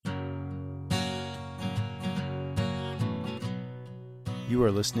You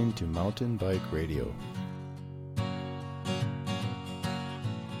are listening to Mountain Bike Radio.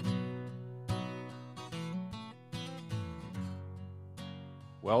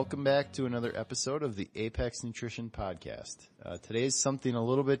 Welcome back to another episode of the Apex Nutrition Podcast. Today is something a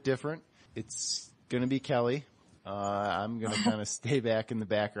little bit different. It's going to be Kelly. I'm going to kind of stay back in the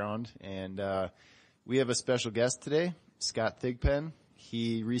background. And we have a special guest today, Scott Thigpen.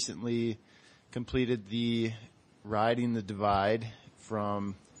 He recently completed the Riding the Divide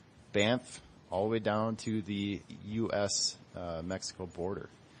from Banff all the way down to the U.S.-Mexico border.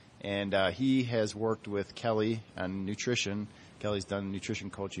 And he has worked with Kelly on nutrition. Kelly's done nutrition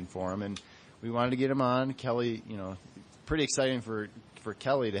coaching for him, and we wanted to get him on. Kelly, you know, pretty exciting for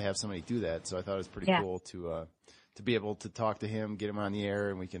Kelly to have somebody do that. So I thought it was pretty cool to be able to talk to him, get him on the air,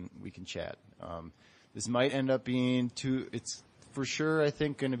 and we can chat. This might end up being two. It's for sure, I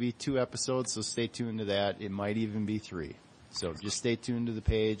think, going to be 2 episodes. So stay tuned to that. It might even be 3. So just stay tuned to the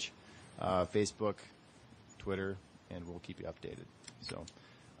page, Facebook, Twitter, and we'll keep you updated. So.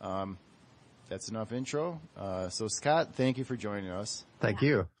 That's enough intro. So Scott, thank you for joining us. Thank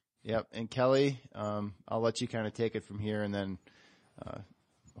you. Yep. And Kelly, I'll let you kind of take it from here, and then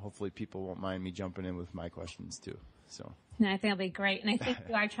hopefully people won't mind me jumping in with my questions too. So. No, I think it'll be great. And I think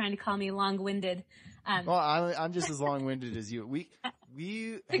you are trying to call me long-winded. Well, I'm just as long-winded as you. We have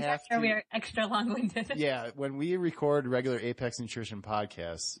to. We are extra long-winded. Yeah. When we record regular Apex Nutrition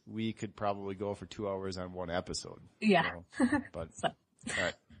podcasts, we could probably go for 2 hours on one episode. Yeah. You know? But So. All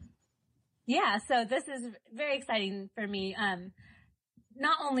right. Yeah, so this is very exciting for me.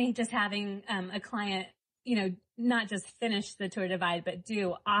 Not only just having a client, you know, not just finish the Tour Divide, but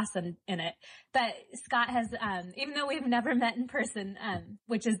do awesome in it. But Scott has, even though we've never met in person,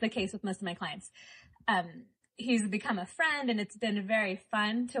 which is the case with most of my clients, he's become a friend, and it's been very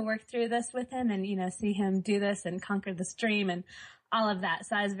fun to work through this with him and, you know, see him do this and conquer this dream and all of that.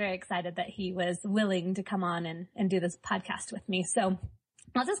 So I was very excited that he was willing to come on and do this podcast with me. So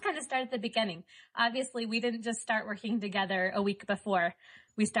I'll just kind of start at the beginning. Obviously, we didn't just start working together a week before.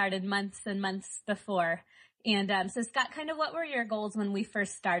 We started months and months before. And so Scott, kind of what were your goals when we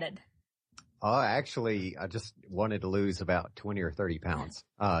first started? Actually, I just wanted to lose about 20 or 30 pounds.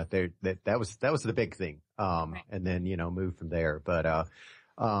 That was the big thing. Right. And then, you know, move from there. But,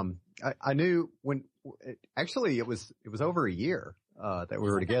 I knew actually it was over a year, that we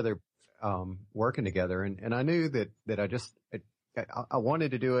were together, working together. And I knew that I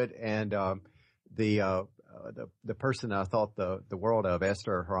wanted to do it. And, the person I thought the world of,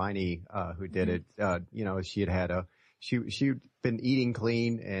 Esther Heine, who did it, you know, she'd been eating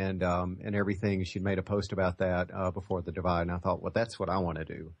clean and everything. She'd made a post about that, before the Divide. And I thought, well, that's what I want to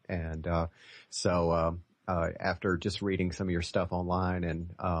do. And, after just reading some of your stuff online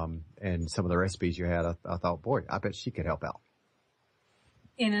and some of the recipes you had, I thought, boy, I bet she could help out.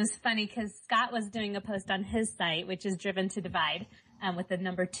 And it was funny because Scott was doing a post on his site, which is Driven to Divide, with the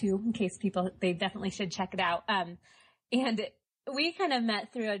number 2, in case they definitely should check it out. And we kind of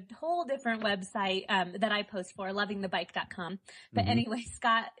met through a whole different website, that I post for, lovingthebike.com. But anyway,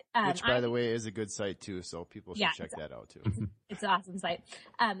 Scott, which by the way is a good site too, so people should check that out too. It's an awesome site.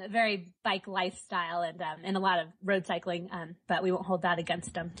 Very bike lifestyle and a lot of road cycling, but we won't hold that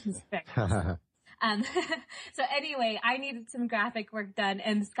against them. It's very awesome. So anyway, I needed some graphic work done,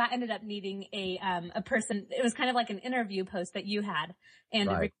 and Scott ended up needing a person. It was kind of like an interview post that you had, and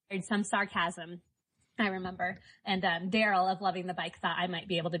it required some sarcasm, I remember. And Daryl of Loving the Bike thought I might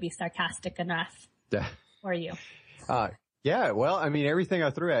be able to be sarcastic enough for you. Yeah, well, I mean, everything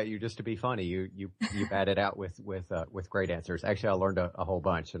I threw at you just to be funny, you batted out with great answers. Actually, I learned a whole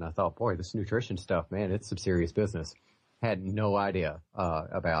bunch, and I thought, boy, this nutrition stuff, man, it's some serious business. Had no idea,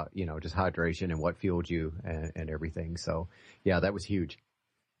 about, you know, just hydration and what fueled you and everything. So yeah, that was huge.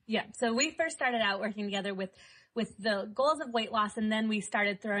 Yeah. So we first started out working together with the goals of weight loss, and then we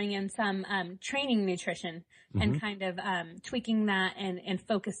started throwing in some, training nutrition and kind of, tweaking that and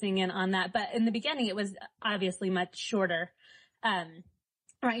focusing in on that. But in the beginning, it was obviously much shorter.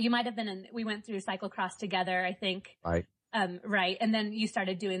 Right. You might have we went through cyclocross together, I think. Right. Right. And then you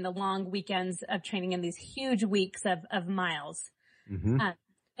started doing the long weekends of training in these huge weeks of miles. Mm-hmm.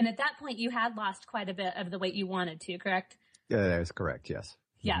 And at that point you had lost quite a bit of the weight you wanted to, correct? Yeah, that is correct. Yes.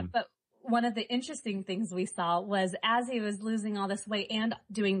 Yeah. Mm-hmm. But one of the interesting things we saw was as he was losing all this weight and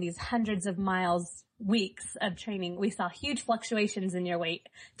doing these hundreds of miles weeks of training, we saw huge fluctuations in your weight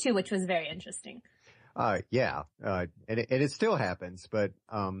too, which was very interesting. Yeah. And it still happens, but,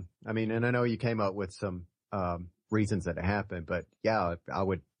 I mean, and I know you came up with some, reasons that it happened, but yeah, I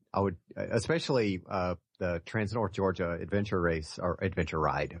would, especially, the Trans-North Georgia Adventure Race or Adventure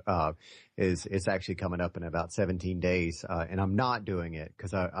Ride, is actually coming up in about 17 days. And I'm not doing it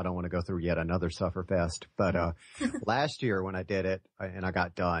because I don't want to go through yet another sufferfest. But, last year when I did it and I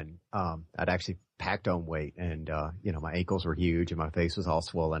got done, I'd actually packed on weight and, my ankles were huge and my face was all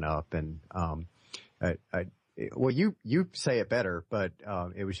swollen up and, well, you say it better, but,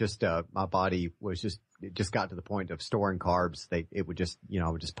 it was just, my body was it just got to the point of storing carbs. It would just, I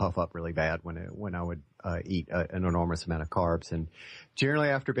would just puff up really bad when I would, eat an enormous amount of carbs. And generally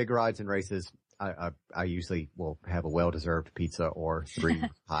after big rides and races, I usually will have a well-deserved pizza or 3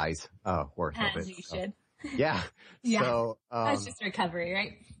 pies, worth of it. As you should. Yeah. Yeah. So, that's just recovery,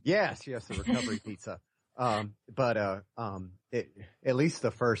 right? Yes, the recovery pizza. But at least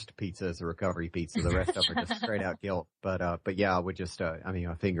the first pizza is a recovery pizza. The rest of them are just straight out guilt. But yeah, I would just,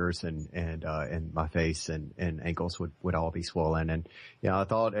 my fingers and my face and ankles would all be swollen. And, I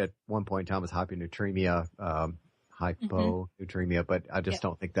thought at one point in time it was hyponatremia, hyponatremia, but I just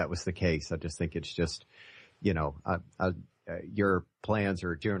don't think that was the case. I just think it's just, your plans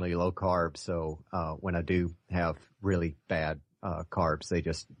are generally low carb. So, when I do have really bad carbs,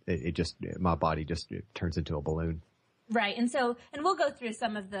 my body just turns into a balloon. Right. And we'll go through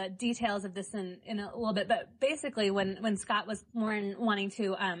some of the details of this in a little bit, but basically when Scott was more wanting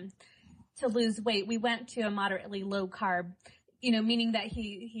to lose weight, we went to a moderately low carb, meaning that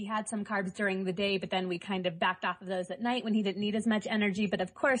he had some carbs during the day, but then we kind of backed off of those at night when he didn't need as much energy. But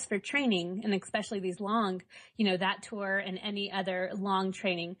of course for training, and especially these long, that tour and any other long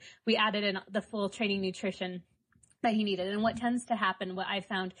training, we added in the full training nutrition that he needed. And what tends to happen, what I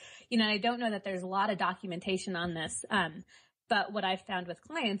found, I don't know that there's a lot of documentation on this, but what I've found with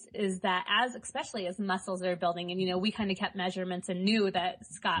clients is that especially as muscles are building, and we kind of kept measurements and knew that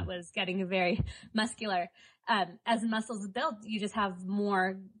Scott was getting very muscular. As muscles build, you just have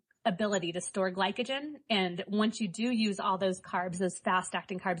more ability to store glycogen. And once you do use all those carbs, those fast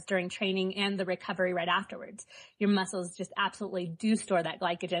acting carbs during training and the recovery right afterwards, your muscles just absolutely do store that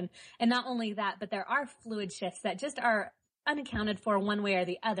glycogen. And not only that, but there are fluid shifts that just are unaccounted for one way or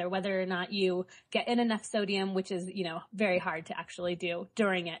the other, whether or not you get in enough sodium, which is, very hard to actually do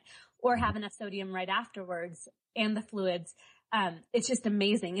during it, or have enough sodium right afterwards and the fluids. It's just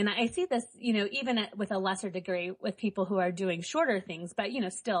amazing. And I see this, even with a lesser degree with people who are doing shorter things, but,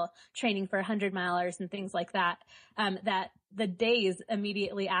 still training for 100 milers and things like that, that the days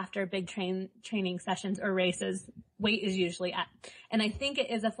immediately after big training sessions or races, weight is usually up. And I think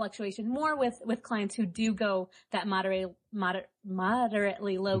it is a fluctuation more with clients who do go that moderately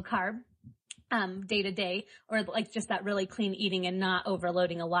low carb, day to day, or like just that really clean eating and not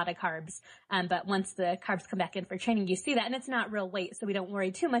overloading a lot of carbs. But once the carbs come back in for training, you see that, and it's not real weight, so we don't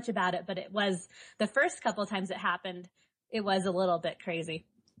worry too much about it. But it was the first couple of times it happened, it was a little bit crazy.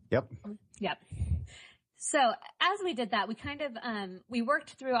 Yep. So as we did that, we kind of, we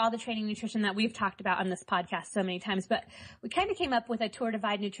worked through all the training nutrition that we've talked about on this podcast so many times, but we kind of came up with a Tour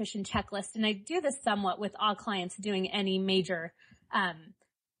Divide nutrition checklist. And I do this somewhat with all clients doing any major,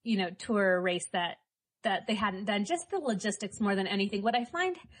 tour race that they hadn't done, just the logistics more than anything. What I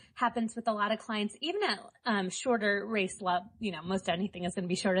find happens with a lot of clients, even at, shorter race level, most anything is going to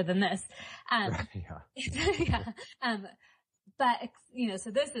be shorter than this. But, so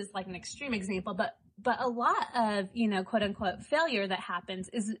this is like an extreme example, but a lot of, quote unquote failure that happens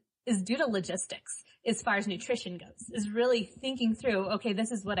is due to logistics as far as nutrition goes, is really thinking through, okay,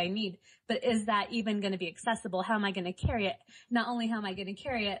 this is what I need, but is that even going to be accessible? How am I going to carry it? Not only how am I going to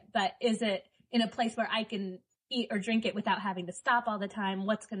carry it, but is it in a place where I can eat or drink it without having to stop all the time?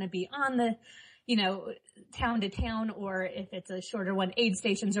 What's going to be on the, town to town, or if it's a shorter one, aid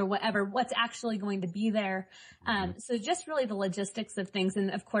stations or whatever, what's actually going to be there. So just really the logistics of things.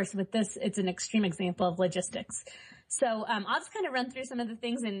 And of course with this, it's an extreme example of logistics. So, I'll just kind of run through some of the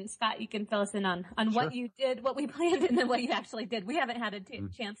things, and Scott, you can fill us in on Sure. what you did, what we planned, and then what you actually did. We haven't had a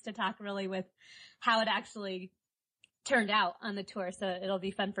chance to talk really with how it actually turned out on the tour. So it'll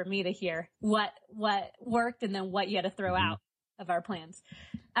be fun for me to hear what worked and then what you had to throw out of our plans.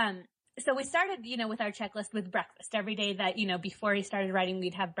 So we started, with our checklist with breakfast every day that, before we started riding,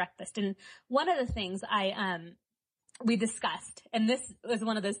 we'd have breakfast. And one of the things we discussed, and this was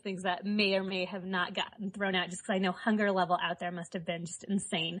one of those things that may or may have not gotten thrown out just because I know hunger level out there must have been just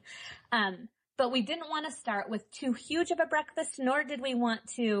insane. But we didn't want to start with too huge of a breakfast, nor did we want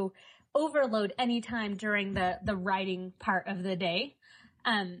to overload any time during the riding part of the day.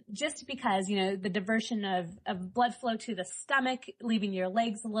 Just because, the diversion of blood flow to the stomach, leaving your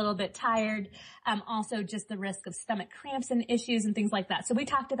legs a little bit tired. Also just the risk of stomach cramps and issues and things like that. So we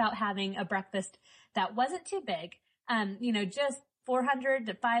talked about having a breakfast that wasn't too big, just 400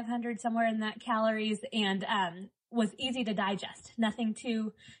 to 500, somewhere in that calories, and was easy to digest. Nothing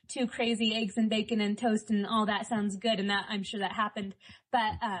too crazy. Eggs and bacon and toast and all that sounds good, and that I'm sure that happened.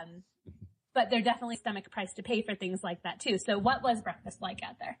 But there's definitely stomach price to pay for things like that too. So what was breakfast like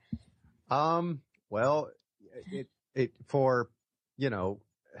out there? Well, it for,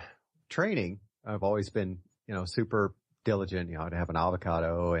 training, I've always been, super diligent, to have an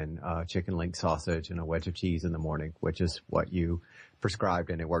avocado and chicken link sausage and a wedge of cheese in the morning, which is what you prescribed,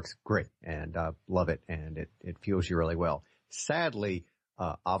 and it works great, and love it, and it fuels you really well. Sadly,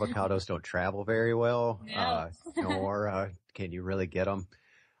 avocados don't travel very well, nor can you really get them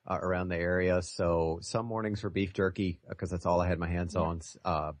around the area. So some mornings were beef jerky because that's all I had my hands on.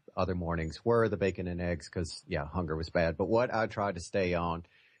 Other mornings were the bacon and eggs because, hunger was bad. But what I tried to stay on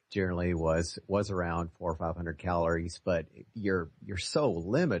generally was around 400 or 500 calories, but you're so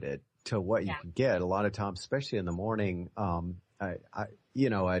limited to what you can get a lot of times, especially in the morning. I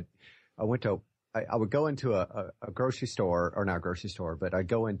would go into a grocery store, or not a grocery store, but I'd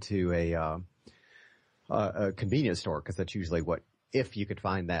go into a convenience store because that's usually if you could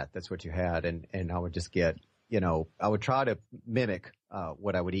find that's what you had. And I would just get, I would try to mimic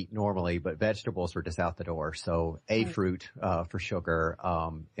what I would eat normally, but vegetables were just out the door. So fruit for sugar.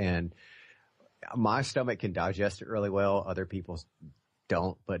 And my stomach can digest it really well. Other people's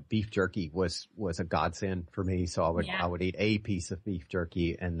don't, but beef jerky was a godsend for me. So I would eat a piece of beef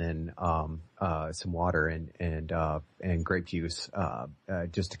jerky and then some water and grape juice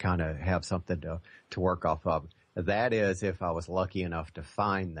just to kind of have something to work off of. That is if I was lucky enough to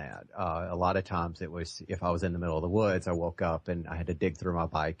find that. A lot of times it was if I was in the middle of the woods, I woke up and I had to dig through my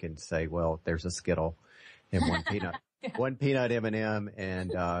bike and say, well, there's a Skittle and one peanut, one peanut M&M,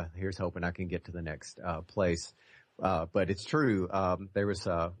 and here's hoping I can get to the next place. But it's true. There was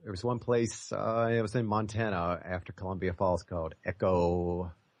one place, it was in Montana after Columbia Falls called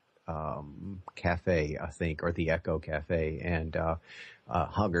Echo Cafe, I think, or the Echo Cafe, and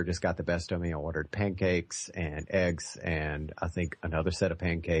hunger just got the best of me. I ordered pancakes and eggs and I think another set of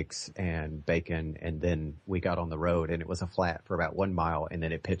pancakes and bacon, and then we got on the road and it was a flat for about 1 mile and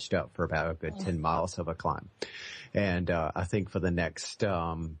then it pitched up for about a good 10 miles of a climb. And I think for the next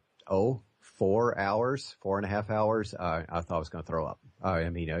 4 hours, 4.5 hours, I thought I was going to throw up.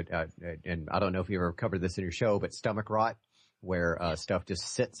 And I don't know if you ever covered this in your show, but stomach rot, where stuff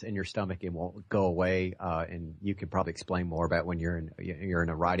just sits in your stomach and won't go away. And you could probably explain more about when you're in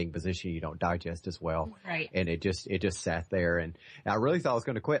a riding position, you don't digest as well. Right. And it just sat there, and I really thought I was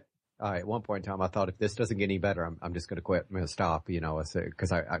going to quit. At one point in time, I thought if this doesn't get any better, I'm just going to quit. I'm going to stop,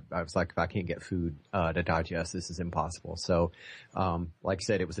 because I was like, if I can't get food to digest, this is impossible. So, like I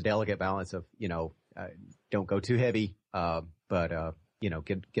said, it was a delicate balance of, don't go too heavy, but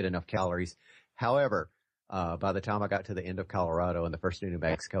get enough calories. However, by the time I got to the end of Colorado and the first New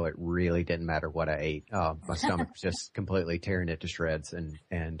Mexico, it really didn't matter what I ate. My stomach was just completely tearing it to shreds, and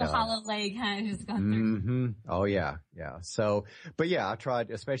the hollow leg kind of just going through. Mm-hmm. Oh yeah. So, but yeah, I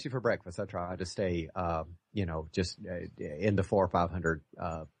tried, especially for breakfast, I tried to stay, just in the 400 or 500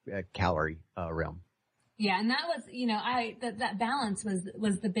 calorie realm. Yeah, and that was, that balance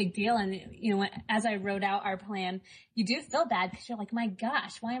was the big deal. And, as I wrote out our plan, you do feel bad because you're like, my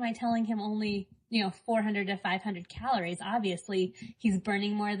gosh, why am I telling him only, 400 to 500 calories? Obviously, he's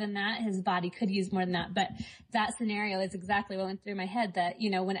burning more than that. His body could use more than that. But that scenario is exactly what went through my head, that,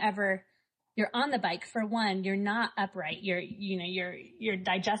 whenever you're on the bike, for one, you're not upright. Your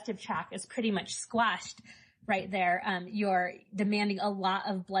digestive tract is pretty much squashed right there. You're demanding a lot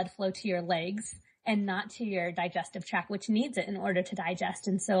of blood flow to your legs and not to your digestive tract, which needs it in order to digest.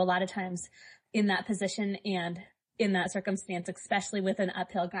 And so a lot of times in that position and in that circumstance, especially with an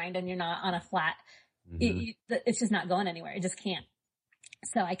uphill grind and you're not on a flat, it's just not going anywhere. It just can't.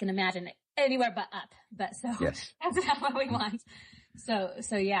 So I can imagine it anywhere but up. But so yes. That's not what we want. So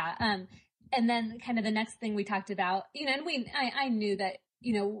yeah. And then kind of the next thing we talked about, and I knew that,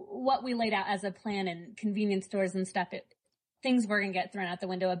 what we laid out as a plan in convenience stores and stuff, things were going to get thrown out the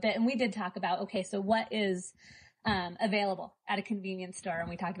window a bit. And we did talk about, okay, so what is available at a convenience store? And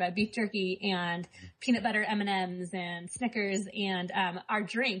we talked about beef jerky and peanut butter M&Ms and Snickers. And our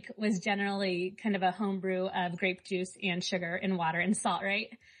drink was generally kind of a home brew of grape juice and sugar and water and salt, right?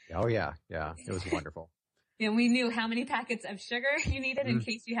 Oh, yeah. Yeah. It was wonderful. And we knew how many packets of sugar you needed in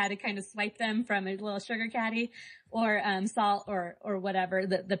case you had to kind of swipe them from a little sugar caddy, or salt or whatever,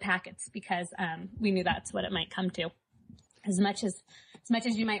 the packets, because we knew that's what it might come to. As much as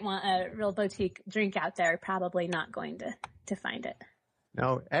you might want a real boutique drink out there, probably not going to find it.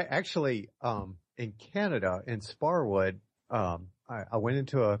 No, actually, in Canada, in Sparwood, I went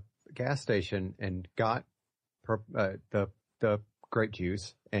into a gas station and got the grape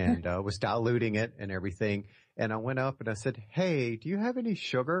juice and, was diluting it and everything. And I went up and I said, "Hey, do you have any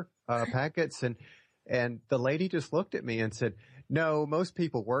sugar, packets?" And the lady just looked at me and said, "No, most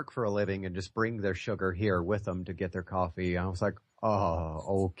people work for a living and just bring their sugar here with them to get their coffee." I was like,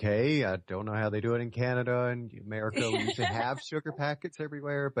 "Oh, okay. I don't know how they do it in Canada and America. We usually have sugar packets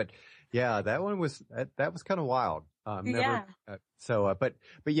everywhere." But yeah, that was kind of wild. Yeah. But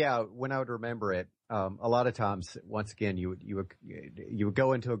yeah, when I would remember it, a lot of times, once again, you would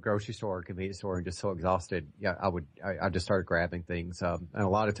go into a grocery store or convenience store and just so exhausted. Yeah, I just started grabbing things. And a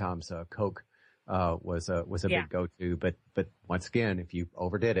lot of times, Coke was a big go-to, but once again, if you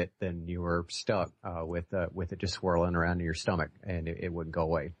overdid it, then you were stuck, with it just swirling around in your stomach and it wouldn't go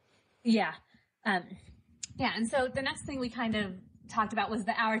away. Yeah. And so the next thing we kind of talked about was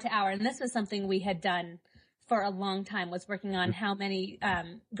the hour to hour. And this was something we had done for a long time, was working on how many,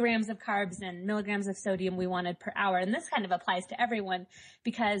 grams of carbs and milligrams of sodium we wanted per hour. And this kind of applies to everyone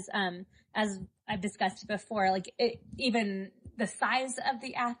because, as I've discussed before, like even the size of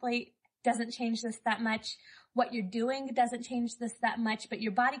the athlete doesn't change this that much. What you're doing doesn't change this that much, but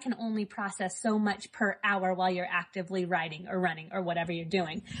your body can only process so much per hour while you're actively riding or running or whatever you're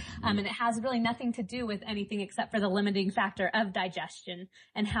doing. And it has really nothing to do with anything except for the limiting factor of digestion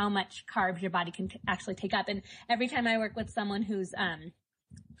and how much carbs your body can actually take up. And every time I work with someone who's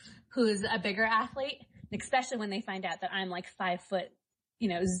a bigger athlete, especially when they find out that I'm like 5 foot,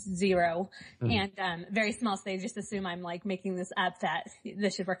 0 and, very small. So they just assume I'm like making this up, that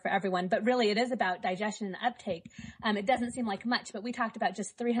this should work for everyone. But really it is about digestion and uptake. It doesn't seem like much, but we talked about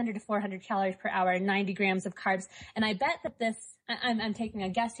just 300 to 400 calories per hour, 90 grams of carbs. And I bet that this, I'm taking a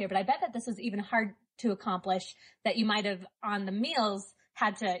guess here, but I bet that this was even hard to accomplish, that you might have on the meals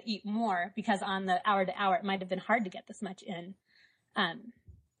had to eat more, because on the hour to hour, it might have been hard to get this much in,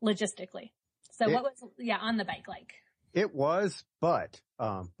 logistically. So what was, on the bike like? It was, but,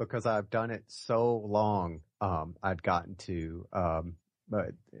 because I've done it so long, I'd gotten to,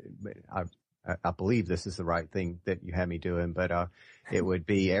 but I believe this is the right thing that you had me doing, but, it would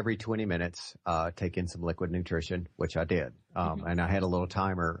be every 20 minutes, take in some liquid nutrition, which I did. And I had a little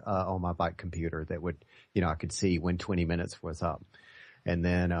timer, on my bike computer that would, I could see when 20 minutes was up. And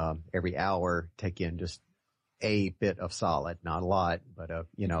then, every hour take in just a bit of solid, not a lot, but,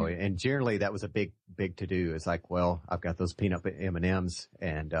 and generally that was a big to do. It's like, well, I've got those peanut M&Ms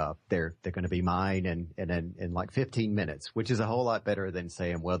and, they're going to be mine and then in like 15 minutes, which is a whole lot better than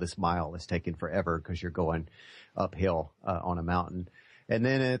saying, well, this mile is taking forever because you're going uphill, on a mountain. And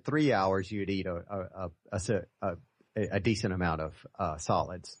then in 3 hours, you'd eat a decent amount of,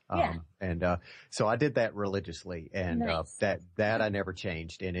 solids. So I did that religiously and, nice. That I never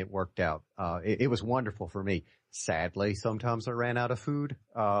changed and it worked out. It was wonderful for me. Sadly, sometimes I ran out of food,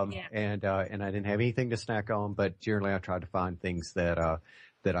 and I didn't have anything to snack on, but generally I tried to find things that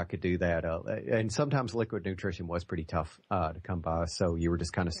I could do that. And sometimes liquid nutrition was pretty tough, to come by. So you were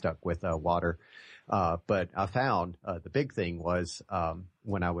just kind of stuck with, water. But I found, the big thing was,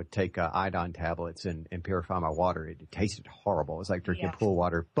 when I would take, iodine tablets and purify my water, it tasted horrible. It was like drinking pool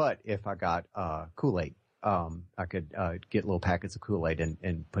water. But if I got, Kool-Aid, I could, get little packets of Kool-Aid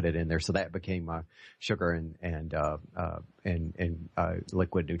and put it in there. So that became my sugar and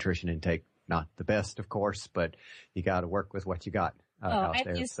liquid nutrition intake. Not the best, of course, but you got to work with what you got.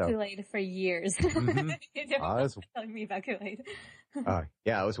 I've used Kool-Aid for years. Mm-hmm. Telling me about Kool-Aid.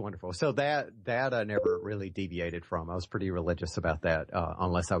 Yeah, it was wonderful. So that I never really deviated from. I was pretty religious about that,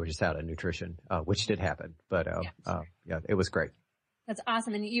 unless I was just out of nutrition, which did happen. But, it was great. That's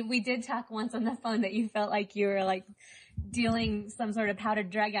awesome. And we did talk once on the phone that you felt like you were like dealing some sort of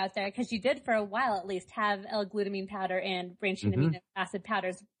powdered drug out there, because you did for a while at least have L-glutamine powder and branched chain amino acid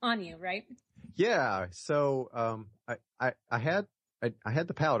powders on you, right? Yeah. So, I had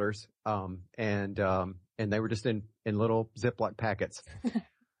the powders, and they were just in little Ziploc packets.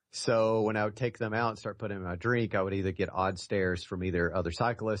 So when I would take them out and start putting them in my drink, I would either get odd stares from either other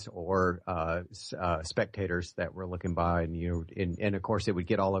cyclists or, spectators that were looking by, and of course it would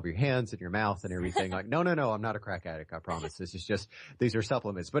get all over your hands and your mouth and everything. Like, no, I'm not a crack addict. I promise. This is just, these are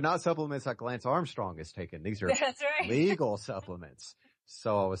supplements, but not supplements like Lance Armstrong is taking. These are legal supplements.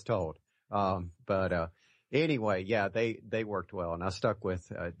 So I was told. Anyway, yeah, they worked well, and I stuck with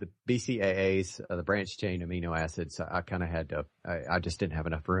the BCAAs, the branched chain amino acids. I kind of had to. I just didn't have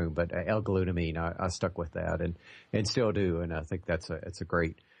enough room, but L-glutamine, I stuck with that, and still do. And I think it's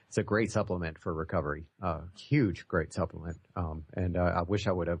a great supplement for recovery. Huge, great supplement. And I wish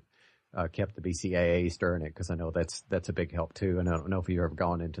I would have kept the BCAAs during it, because I know that's a big help too. And I don't know if you've ever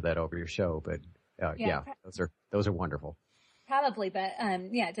gone into that over your show, but those are wonderful. Probably, but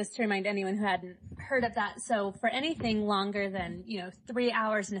yeah, just to remind anyone who hadn't heard of that. So for anything longer than, 3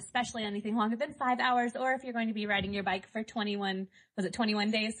 hours, and especially anything longer than 5 hours, or if you're going to be riding your bike for 21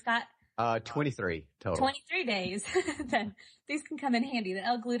 days, Scott? 23 total. 23 days, then these can come in handy. The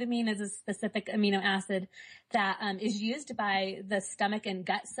L-glutamine is a specific amino acid that is used by the stomach and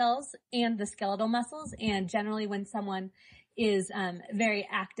gut cells and the skeletal muscles. And generally when someone is very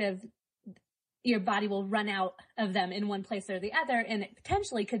active, your body will run out of them in one place or the other. And it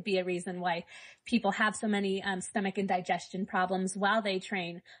potentially could be a reason why people have so many stomach and digestion problems while they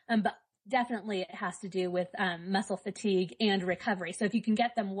train. But definitely it has to do with muscle fatigue and recovery. So if you can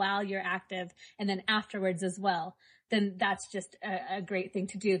get them while you're active and then afterwards as well, then that's just a great thing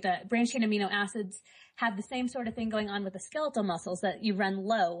to do. The branched chain amino acids have the same sort of thing going on with the skeletal muscles, that you run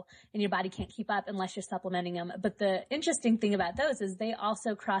low and your body can't keep up unless you're supplementing them. But the interesting thing about those is they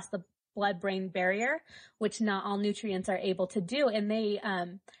also cross the blood-brain barrier, which not all nutrients are able to do. And they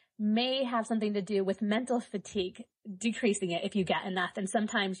may have something to do with mental fatigue, decreasing it if you get enough. And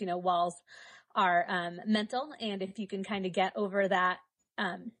sometimes, walls are mental. And if you can kind of get over that,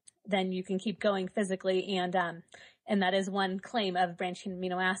 then you can keep going physically. And that is one claim of branched chain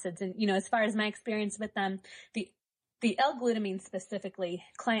amino acids. And, as far as my experience with them, the L-glutamine specifically,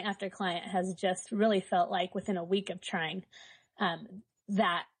 client after client has just really felt like within a week of trying,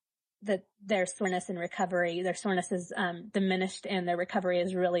 that their soreness and recovery, their soreness is diminished and their recovery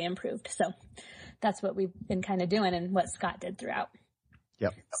is really improved. So that's what we've been kind of doing and what Scott did throughout.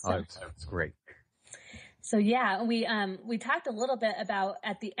 Yep. That's great. So yeah, we talked a little bit about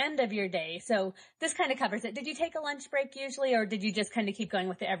at the end of your day. So this kind of covers it. Did you take a lunch break usually, or did you just kind of keep going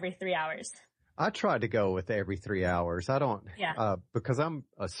with it every 3 hours? I try to go with every 3 hours. I don't, because I'm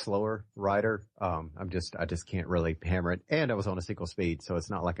a slower rider. I just can't really hammer it. And I was on a single speed, so it's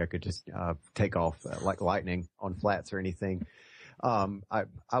not like I could just, take off like lightning on flats or anything. I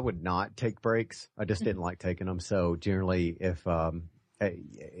would not take breaks. I just didn't like taking them. So generally, if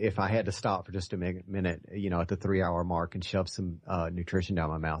I had to stop for just a minute, at the 3 hour mark and shove some, nutrition down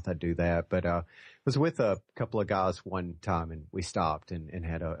my mouth, I'd do that. But, was with a couple of guys one time and we stopped and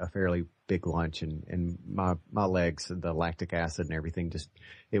had a fairly big lunch and my legs, the lactic acid and everything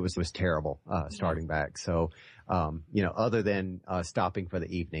it was terrible, starting back. So, other than, stopping for the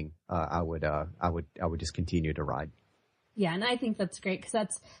evening, I would just continue to ride. Yeah, and I think that's great because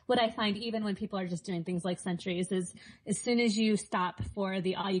that's what I find even when people are just doing things like Centuries is as soon as you stop for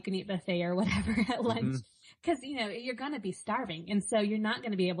the all-you-can-eat buffet or whatever at lunch, because, you're going to be starving. And so you're not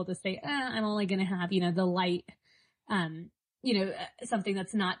going to be able to say, I'm only going to have, the light, something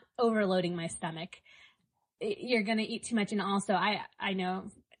that's not overloading my stomach. You're going to eat too much. And also I know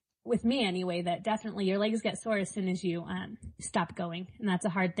with me anyway, that definitely your legs get sore as soon as you stop going. And that's a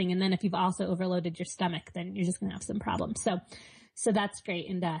hard thing. And then if you've also overloaded your stomach, then you're just going to have some problems. So that's great.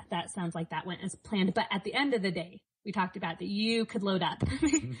 And that sounds like that went as planned. But at the end of the day, we talked about that you could load up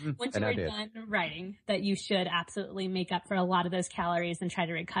once you were done riding, that you should absolutely make up for a lot of those calories and try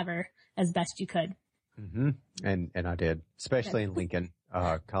to recover as best you could. Mm-hmm. And I did, especially in Lincoln,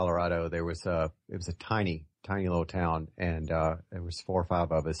 Colorado. It was a tiny little town, and there was 4 or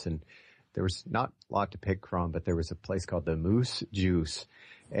 5 of us, and there was not a lot to pick from, but there was a place called the Moose Juice,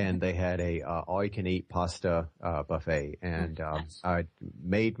 and they had a all you can eat pasta buffet, and I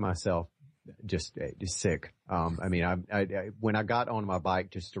made myself just sick. I when I got on my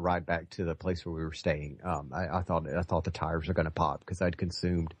bike just to ride back to the place where we were staying, I thought the tires were going to pop because I'd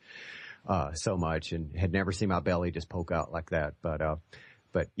consumed so much and had never seen my belly just poke out like that.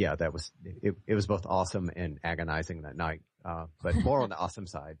 But yeah, that was, it was both awesome and agonizing that night. But more on the awesome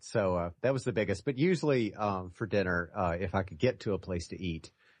side. So, that was the biggest, but usually, for dinner, if I could get to a place to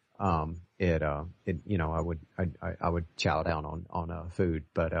eat, I would chow down on food.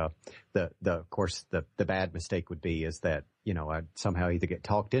 But, of course, the bad mistake would be is that, I'd somehow either get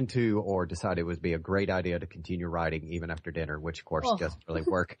talked into or decide it would be a great idea to continue riding even after dinner, which of course doesn't really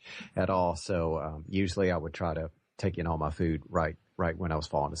work at all. So, usually I would try to take in all my food right when I was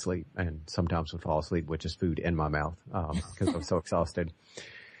falling asleep, and sometimes would fall asleep with just food in my mouth, because I was so exhausted,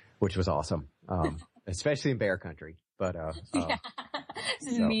 which was awesome. Especially in bear country, but,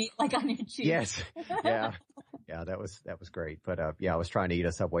 meat like on your cheeks. Yes. Yeah. Yeah. That was great. But, I was trying to eat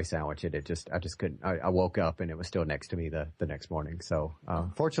a Subway sandwich and I just couldn't. I woke up and it was still next to me the next morning. So,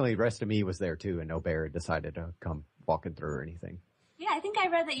 fortunately the rest of me was there too, and no bear had decided to come walking through or anything. Yeah. I think I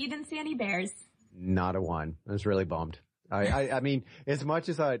read that you didn't see any bears. Not a one. I was really bummed. I mean, as much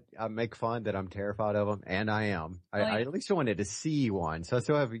as I make fun that I'm terrified of them, and I am, I at least wanted to see one. So I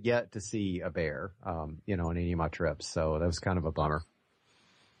still have yet to see a bear, on any of my trips. So that was kind of a bummer.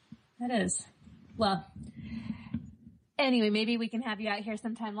 That is. Well, Anyway, maybe we can have you out here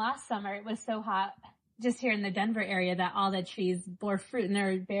sometime. Last summer, it was so hot just here in the Denver area that all the trees bore fruit, and there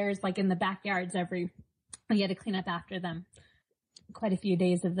were bears like in the backyards we had to clean up after them quite a few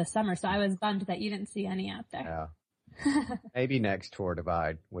days of the summer. So I was bummed that you didn't see any out there. Yeah. Maybe next tour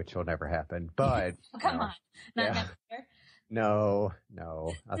divide, which will never happen, but. Come on. Not next year. No.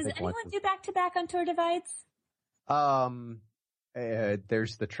 Does anyone do back-to-back on tour divides?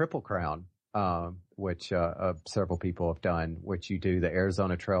 There's the Triple Crown, which several people have done, which you do the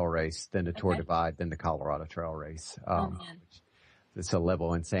Arizona Trail Race, then the Tour Divide, then the Colorado Trail Race. It's a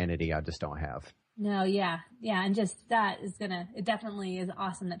level of insanity I just don't have. No, yeah. And just that it definitely is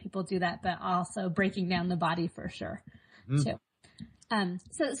awesome that people do that, but also breaking down the body for sure, too.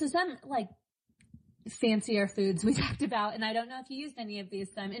 So some like fancier foods we talked about, and I don't know if you used any of these,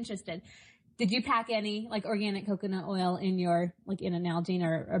 so I'm interested. Did you pack any like organic coconut oil in your, like in an Nalgene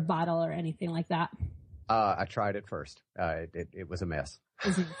or bottle or anything like that? I tried it first. It was a mess.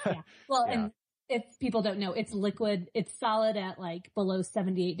 Yeah. Well, yeah. And if people don't know, it's liquid. It's solid at like below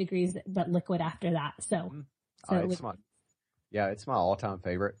 78 degrees, but liquid after that. So it's my all-time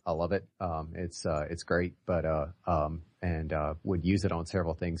favorite. I love it. It's great, but, would use it on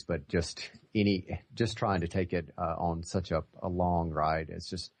several things, but just trying to take it, on such a long ride, it's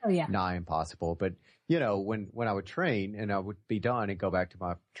just nigh impossible. But, when I would train and I would be done and go back to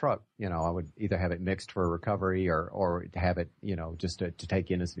my truck, I would either have it mixed for recovery or have it, just to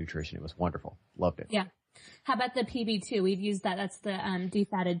take in as nutrition. It was wonderful. Loved it. Yeah. How about the PB2? We've used that. That's the,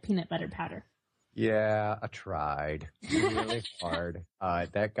 defatted peanut butter powder. Yeah, I tried really hard.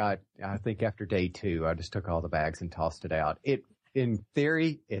 That got, I think after day 2, I just took all the bags and tossed it out. In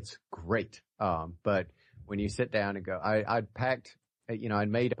theory, it's great. But when you sit down and go, I'd packed, I'd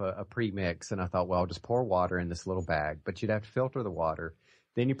made up a pre-mix and I thought, well, I'll just pour water in this little bag, but you'd have to filter the water.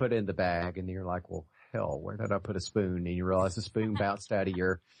 Then you put it in the bag and you're like, well, hell, where did I put a spoon? And you realize the spoon bounced out of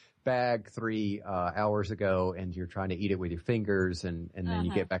your bag 3 hours ago and you're trying to eat it with your fingers and then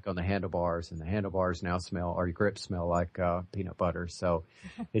you get back on the handlebars and the handlebars now or your grips smell like peanut butter. So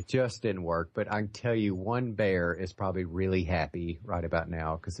it just didn't work. But I can tell you one bear is probably really happy right about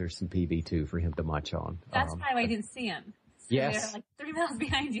now because there's some PB2 for him to munch on. That's probably why I didn't see him. So yes. They're like 3 miles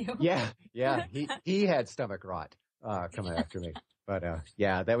behind you. Yeah. He had stomach rot coming after me. But,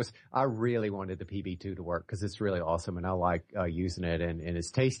 I really wanted the PB2 to work because it's really awesome and I like, using it and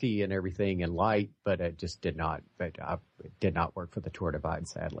it's tasty and everything and light, but it just did not work for the Tour Divide,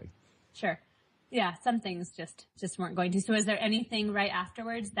 sadly. Sure. Yeah. Some things just weren't going to. So is there anything right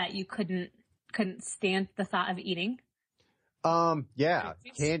afterwards that you couldn't stand the thought of eating?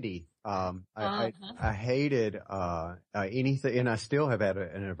 Candy. I hated, anything, and I still have had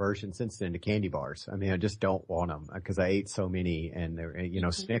an aversion since then to candy bars. I mean, I just don't want them because I ate so many and they're,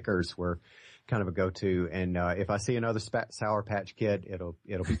 Snickers were kind of a go-to. And, if I see another Sour Patch Kid, it'll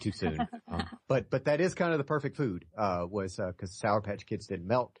be too soon. But that is kind of the perfect food, cause Sour Patch Kids didn't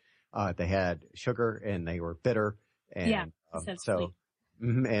melt. They had sugar and they were bitter. And,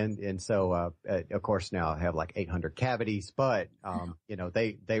 so of course now I have like 800 cavities, but,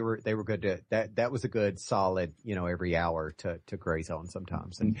 they were good that was a good solid, every hour to graze on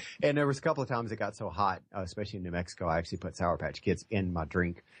sometimes. And there was a couple of times it got so hot, especially in New Mexico, I actually put Sour Patch Kids in my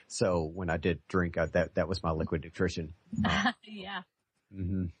drink. So when I did drink, that was my liquid nutrition. Yeah.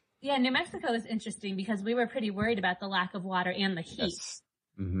 Mm-hmm. Yeah. New Mexico is interesting because we were pretty worried about the lack of water and the heat. Yes.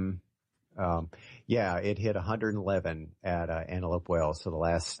 Mm-hmm. It hit 111 at Antelope Wells. So the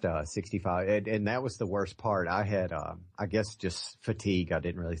last 65, and that was the worst part. I had, I guess just fatigue. I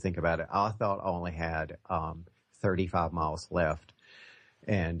didn't really think about it. I thought I only had 35 miles left.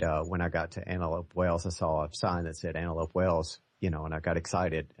 And when I got to Antelope Wells, I saw a sign that said Antelope Wells, and I got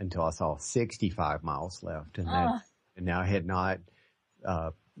excited until I saw 65 miles left. And now I had not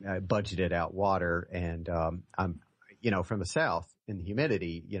budgeted out water, and I'm from the south. In the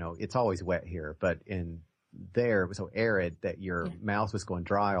humidity, it's always wet here, but in there it was so arid that your mouth was going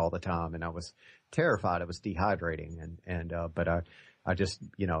dry all the time, and I was terrified. It was dehydrating, but I just,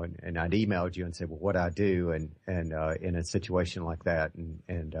 and I'd emailed you and said, well, what I do, and in a situation like that,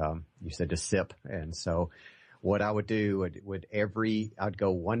 and you said to sip, and so what I would do I'd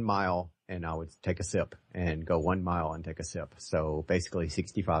go 1 mile and I would take a sip, and go 1 mile and take a sip. So basically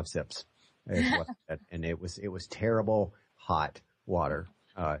 65 sips is what I did. And it was terrible, hot water,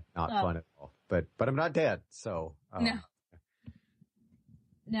 not fun at all, but I'm not dead. So,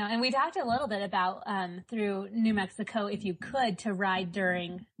 No, and we talked a little bit about, through New Mexico, if you could, to ride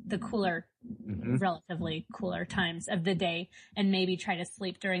during the cooler, relatively cooler times of the day and maybe try to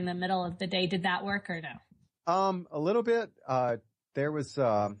sleep during the middle of the day. Did that work or no? A little bit, there was,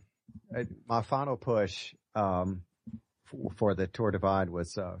 my final push, for the Tour Divide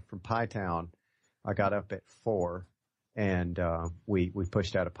was, from Pie Town. I got up at 4 and, we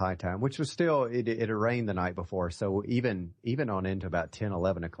pushed out of Pie Town, which was still, it had rained the night before. So even on into about 10,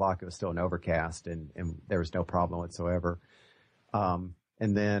 11 o'clock, it was still an overcast and there was no problem whatsoever. And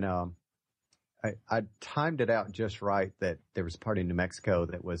then, I timed it out just right that there was a part in New Mexico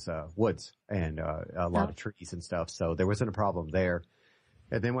that was, woods and, a lot of trees and stuff. So there wasn't a problem there.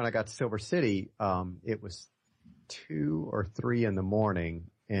 And then when I got to Silver City, it was 2 or 3 in the morning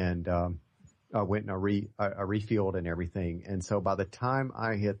and, I went and I refueled and everything. And so by the time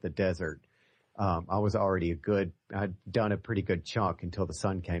I hit the desert, I was already I'd done a pretty good chunk until the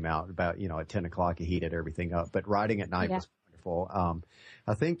sun came out about, at 10 o'clock, it heated everything up, but riding at night was wonderful.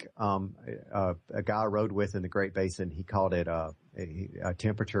 I think, a guy I rode with in the Great Basin, he called it, a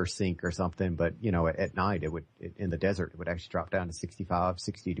temperature sink or something, but, at night in the desert, it would actually drop down to 65,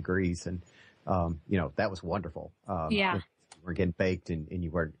 60 degrees. And, that was wonderful. You were getting baked and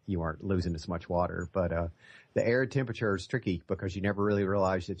you weren't losing as much water, but, the air temperature is tricky because you never really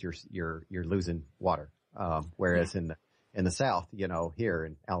realize that you're losing water. Whereas in the South, here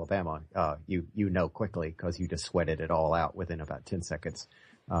in Alabama, you know quickly because you just sweated it all out within about 10 seconds,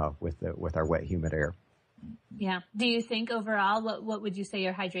 with our wet, humid air. Yeah. Do you think overall, what would you say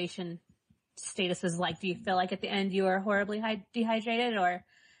your hydration status was like? Do you feel like at the end you were horribly dehydrated or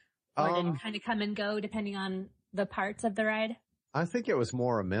did it kind of come and go depending on the parts of the ride? I think it was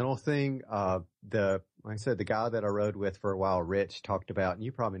more a mental thing. Like I said, the guy that I rode with for a while, Rich, talked about, and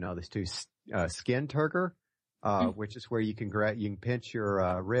you probably know this too, skin turgor, which is where you can pinch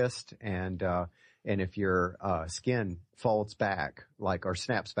your, wrist and if your, skin folds back or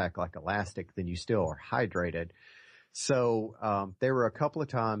snaps back like elastic, then you still are hydrated. So, there were a couple of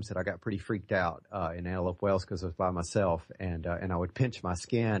times that I got pretty freaked out, in Antelope Wells because I was by myself and I would pinch my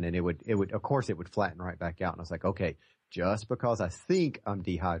skin and it would, of course it would flatten right back out. And I was like, okay, just because I think I'm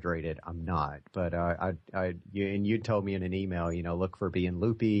dehydrated, I'm not. But, you told me in an email, look for being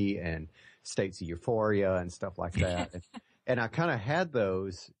loopy and states of euphoria and stuff like that. And I kind of had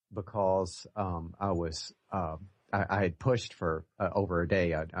those because, I had pushed for over a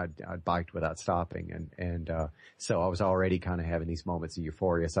day. I'd biked without stopping and so I was already kind of having these moments of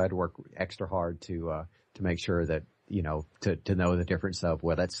euphoria. So I had to work extra hard to make sure that, to know the difference of,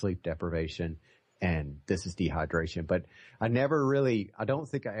 well, that's sleep deprivation and this is dehydration. But I don't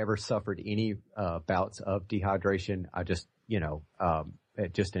think I ever suffered any, bouts of dehydration. I just,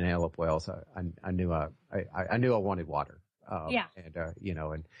 just in Antelope Wells, I knew I wanted water. And,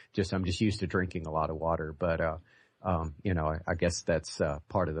 and I'm just used to drinking a lot of water, but, I guess that's,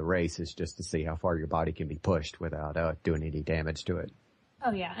 part of the race is just to see how far your body can be pushed without, doing any damage to it.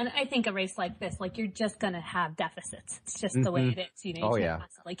 Oh yeah. And I think a race like this, you're just going to have deficits. It's just the way it is. You can't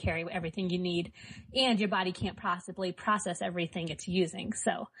possibly carry everything you need and your body can't possibly process everything it's using.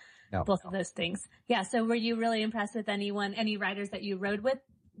 So both of those things. Yeah. So were you really impressed with any riders that you rode with,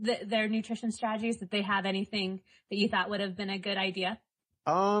 their nutrition strategies? Did they have anything that you thought would have been a good idea?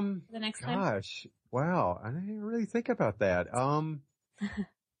 The next time? Gosh. Wow. I didn't really think about that. No,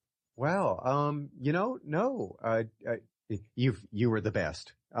 you were the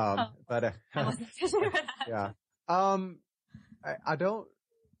best. But, I wasn't sure. yeah. I don't,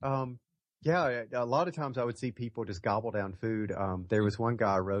 a lot of times I would see people just gobble down food. There was one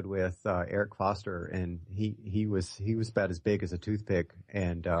guy I rode with, Eric Foster, and he was about as big as a toothpick,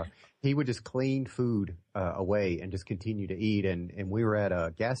 and, he would just clean food, away and just continue to eat. And we were at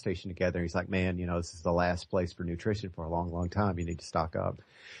a gas station together, and he's like, man, this is the last place for nutrition for a long, long time. You need to stock up.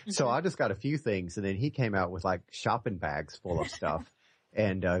 Mm-hmm. So I just got a few things, and then he came out with shopping bags full of stuff.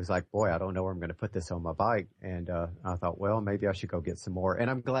 And I was like, boy, I don't know where I'm going to put this on my bike. And I thought, well, maybe I should go get some more. And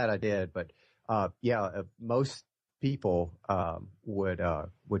I'm glad I did. But most people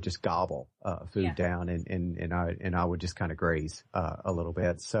would just gobble food down, and I would just kind of graze a little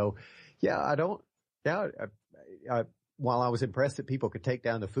bit. So while I was impressed that people could take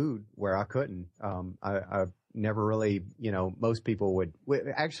down the food where I couldn't, I never really, most people would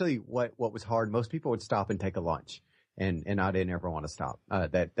actually what was hard, most people would stop and take a lunch. And I didn't ever want to stop.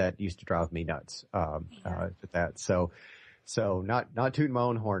 That used to drive me nuts, with that. So not tooting my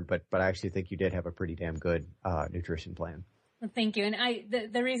own horn, but I actually think you did have a pretty damn good, nutrition plan. Well, thank you. And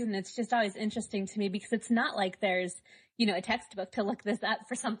the reason it's just always interesting to me because it's not like there's, a textbook to look this up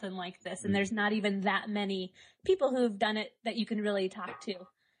for something like this. And there's not even that many people who've done it that you can really talk to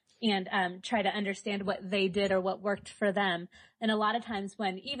and, try to understand what they did or what worked for them. And a lot of times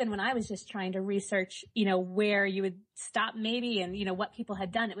even when I was just trying to research, where you would stop maybe and, what people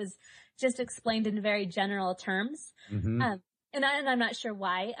had done, it was just explained in very general terms. Mm-hmm. and I'm not sure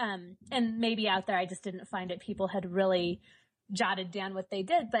why. And maybe out there, I just didn't find it. People had really jotted down what they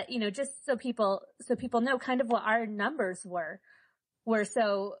did, but just so people know kind of what our numbers were.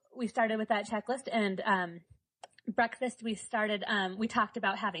 So we started with that checklist, and, breakfast, we talked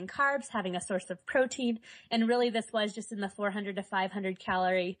about having carbs, having a source of protein, and really this was just in the 400 to 500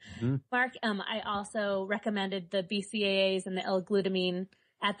 calorie mark. I also recommended the BCAAs and the L-glutamine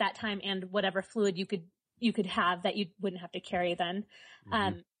at that time, and whatever fluid you could have that you wouldn't have to carry then.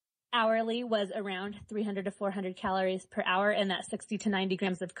 Hourly was around 300 to 400 calories per hour, and that 60 to 90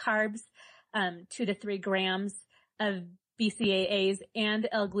 grams of carbs, 2 to 3 grams of BCAAs and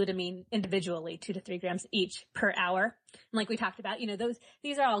L-glutamine individually, 2 to 3 grams each per hour. And like we talked about,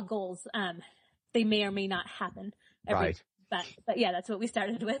 these are all goals. They may or may not happen Right. but yeah, that's what we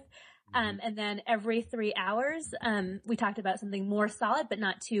started with. And then every 3 hours, we talked about something more solid, but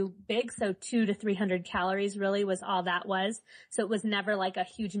not too big. So 200 to 300 calories really was all that was. So it was never like a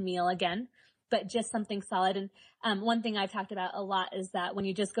huge meal again, but just something solid. And one thing I've talked about a lot is that when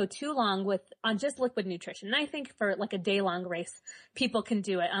you just go too long on just liquid nutrition, and I think for like a day-long race, people can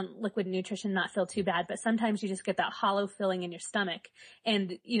do it on liquid nutrition, not feel too bad, but sometimes you just get that hollow feeling in your stomach.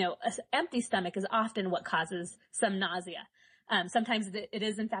 And, an empty stomach is often what causes some nausea. Sometimes it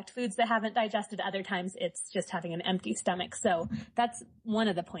is in fact foods that haven't digested. Other times it's just having an empty stomach. So that's one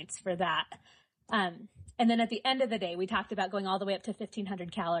of the points for that. And then at the end of the day, we talked about going all the way up to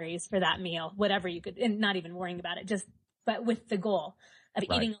 1,500 calories for that meal, whatever you could, and not even worrying about it, but with the goal of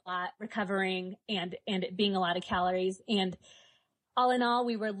eating a lot, recovering, and it being a lot of calories. And all in all,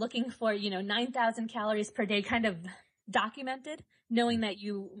 we were looking for, 9,000 calories per day kind of documented, knowing that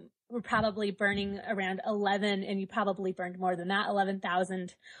you were probably burning around 11, and you probably burned more than that,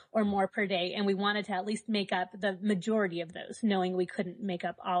 11,000 or more per day. And we wanted to at least make up the majority of those, knowing we couldn't make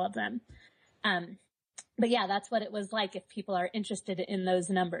up all of them. But yeah, that's what it was like if people are interested in those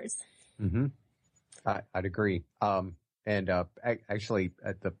numbers. I'd agree. Actually,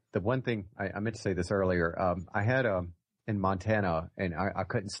 the one thing I meant to say this earlier, I had, in Montana, and I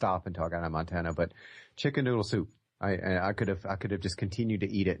couldn't stop until I got in Montana, but chicken noodle soup. I could have just continued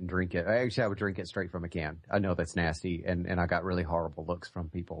to eat it and drink it. I would drink it straight from a can. I know that's nasty, and I got really horrible looks from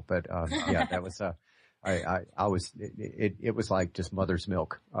people, but, yeah, that was, it was like just mother's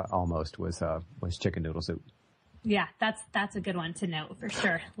milk, almost was chicken noodle soup. Yeah, that's a good one to note for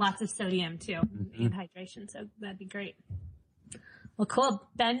sure. Lots of sodium too and hydration. So that'd be great. Well, cool.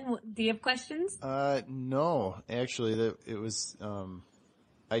 Ben, do you have questions? No, actually it was,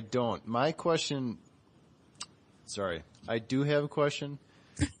 I don't. My question, sorry, I do have a question,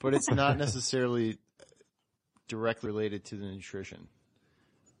 but it's not necessarily directly related to the nutrition.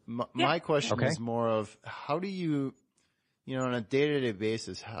 My question is more of how do you, on a day-to-day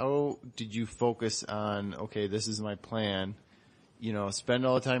basis, how did you focus on, okay, this is my plan, spend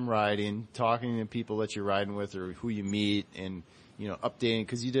all the time riding, talking to people that you're riding with or who you meet and, updating,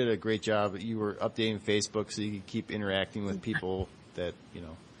 because you did a great job. You were updating Facebook so you could keep interacting with people that,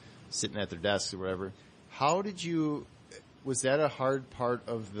 sitting at their desks or whatever. How did you, was that a hard part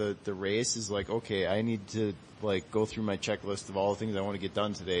of the race is like, okay, I need to go through my checklist of all the things I want to get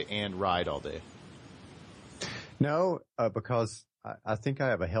done today and ride all day? No, because I think I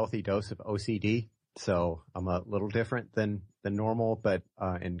have a healthy dose of OCD, so I'm a little different than normal, but,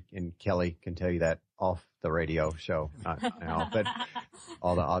 and Kelly can tell you that off the radio show, not now, but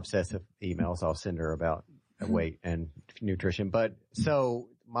all the obsessive emails I'll send her about weight and nutrition. But so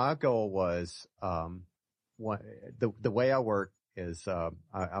my goal was, the way I work is,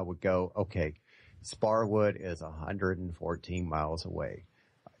 I would go, okay, Sparwood is 114 miles away.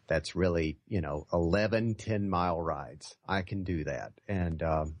 That's really, 11 10-mile rides. I can do that. And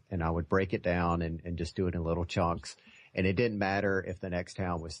I would break it down and just do it in little chunks. And it didn't matter if the next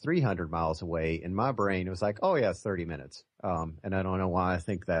town was 300 miles away. In my brain, it was like, oh yeah, it's 30 minutes. And I don't know why I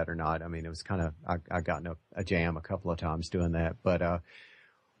think that or not. I mean, it was kind of, I got in a jam a couple of times doing that. But,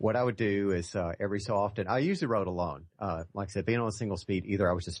 what I would do is, every so often, I usually rode alone. Like I said, being on a single speed, either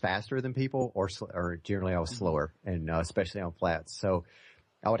I was just faster than people or generally I was slower, and, especially on flats. So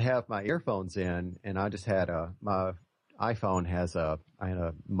I would have my earphones in, and I just had my iPhone I had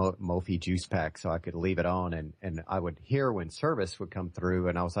a Mophie juice pack, so I could leave it on, and I would hear when service would come through,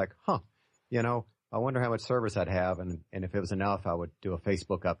 and I was like, I wonder how much service I'd have, and if it was enough, I would do a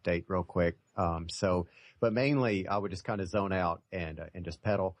Facebook update real quick. But mainly I would just kind of zone out and just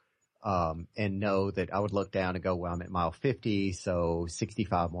pedal, and know that I would look down and go, well, I'm at mile 50, so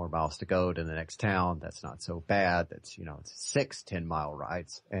 65 more miles to go to the next town. That's not so bad. That's, it's 6 10-mile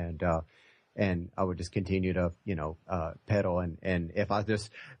rides. And I would just continue to, pedal. And if I just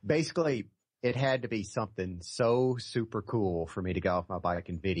basically it had to be something so super cool for me to get off my bike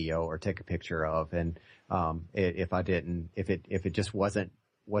and video or take a picture of. And, if it just wasn't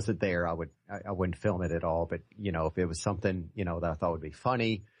there, I wouldn't film it at all. But, if it was something, that I thought would be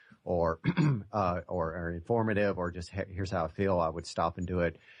funny or, or informative or just here's how I feel, I would stop and do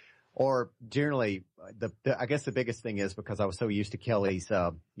it. Or generally, I guess the biggest thing is because I was so used to Kelly's,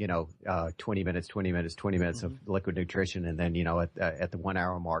 20 minutes of liquid nutrition. And then, at the 1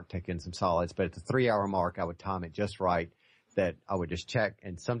 hour mark, take in some solids. But at the 3 hour mark, I would time it just right that I would just check.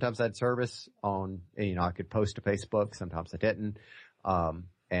 And sometimes I'd service on, I could post to Facebook. Sometimes I didn't.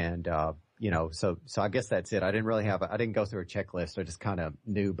 So I guess that's it. I didn't go through a checklist. I just kind of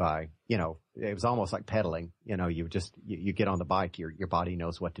knew by, it was almost like pedaling, you get on the bike, your body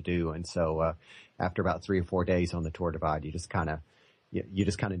knows what to do. And so, after about 3 or 4 days on the Tour Divide, you just kind of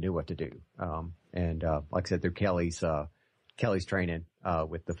knew what to do. Like I said, through Kelly's training,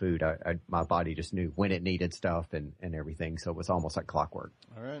 with the food, my body just knew when it needed stuff and everything. So it was almost like clockwork.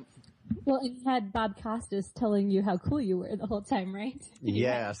 All right. Well, and you had Bob Costas telling you how cool you were the whole time, right?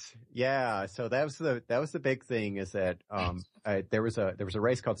 Yes. Yeah. So that was the big thing is that, there was a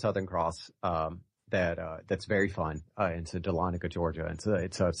race called Southern Cross, that's very fun. It's in Dahlonega, Georgia. It's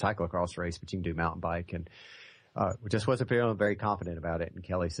a cyclocross race, but you can do mountain bike and, just wasn't feeling very confident about it. And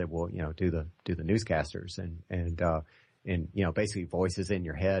Kelly said, well, do the newscasters and basically voices in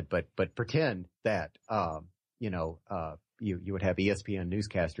your head, but pretend that, you would have ESPN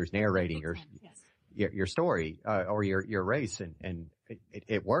newscasters narrating your story, or your race. And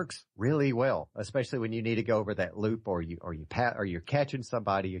it works really well, especially when you need to go over that loop or you're catching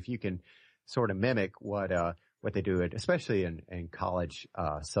somebody. If you can sort of mimic what they do, especially in college,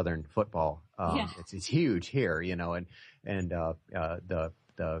 Southern football. It's huge here, and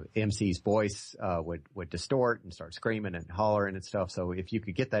the MC's voice, would distort and start screaming and hollering and stuff. So if you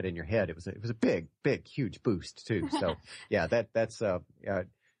could get that in your head, it was a big, huge boost too. So yeah, that's probably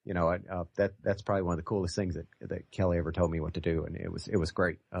one of the coolest things that Kelly ever told me what to do. And it was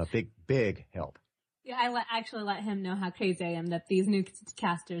great. Big help. Yeah, I actually let him know how crazy I am that these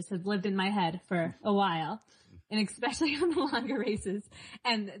newscasters have lived in my head for a while, and especially on the longer races.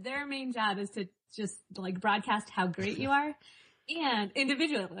 And their main job is to just broadcast how great you are. And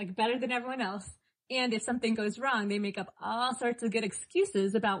individually, better than everyone else. And if something goes wrong, they make up all sorts of good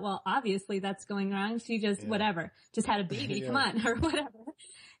excuses about, well, obviously that's going wrong. She just, whatever, just had a baby. Come on, or whatever.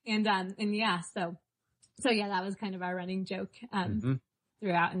 And so yeah, that was kind of our running joke,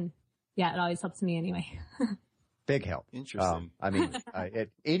 throughout. And yeah, it always helps me anyway. Big help. Interesting.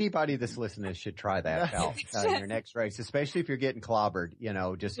 Anybody that's listening should try that out in your next race, especially if you're getting clobbered,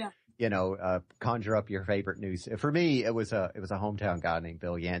 conjure up your favorite news. For me, it was a hometown guy named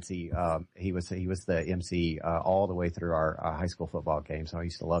Bill Yancey. He was the MC, all the way through our high school football game. So I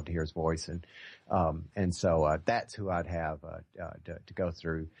used to love to hear his voice. And so that's who I'd have, to go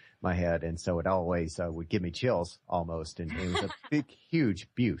through my head. And so it always, would give me chills almost. And it was a big, huge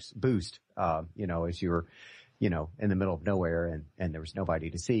boost, as you were, in the middle of nowhere and there was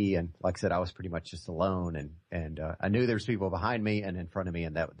nobody to see. And like I said, I was pretty much just alone and I knew there was people behind me and in front of me,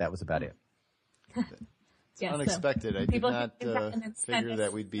 and that was about it. It's unexpected. I did not figure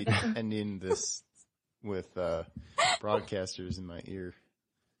that we'd be ending this with broadcasters in my ear.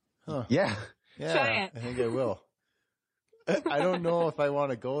 Huh. Yeah. Yeah, I think I will. I don't know if I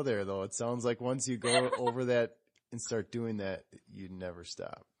want to go there though. It sounds like once you go over that and start doing that, you never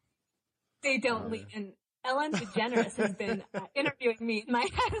stop. They don't leave. And Ellen DeGeneres has been interviewing me in my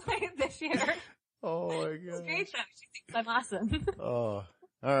head this year. Oh my god. It's a great show. She thinks I'm awesome. Oh,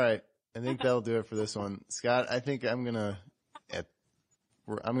 all right. I think that'll do it for this one. Scott, I think I'm gonna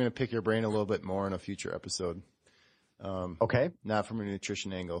pick your brain a little bit more in a future episode. Okay. Not from a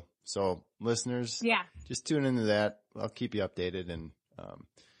nutrition angle. So listeners, just tune into that. I'll keep you updated, and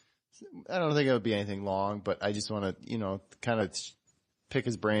I don't think it'll be anything long, but I just want to, kind of pick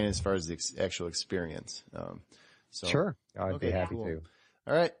his brain as far as the actual experience. Sure. I'd be happy to.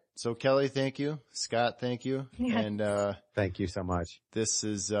 All right. So Kelly, thank you. Scott, thank you. Yeah. And, thank you so much. This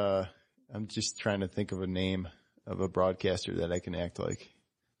is, I'm just trying to think of a name of a broadcaster that I can act like,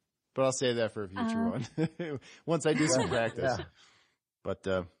 but I'll save that for a future one once I do some practice. Yeah. But,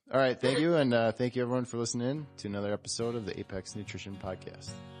 all right. Thank you. And, thank you everyone for listening in to another episode of the Apex Nutrition Podcast.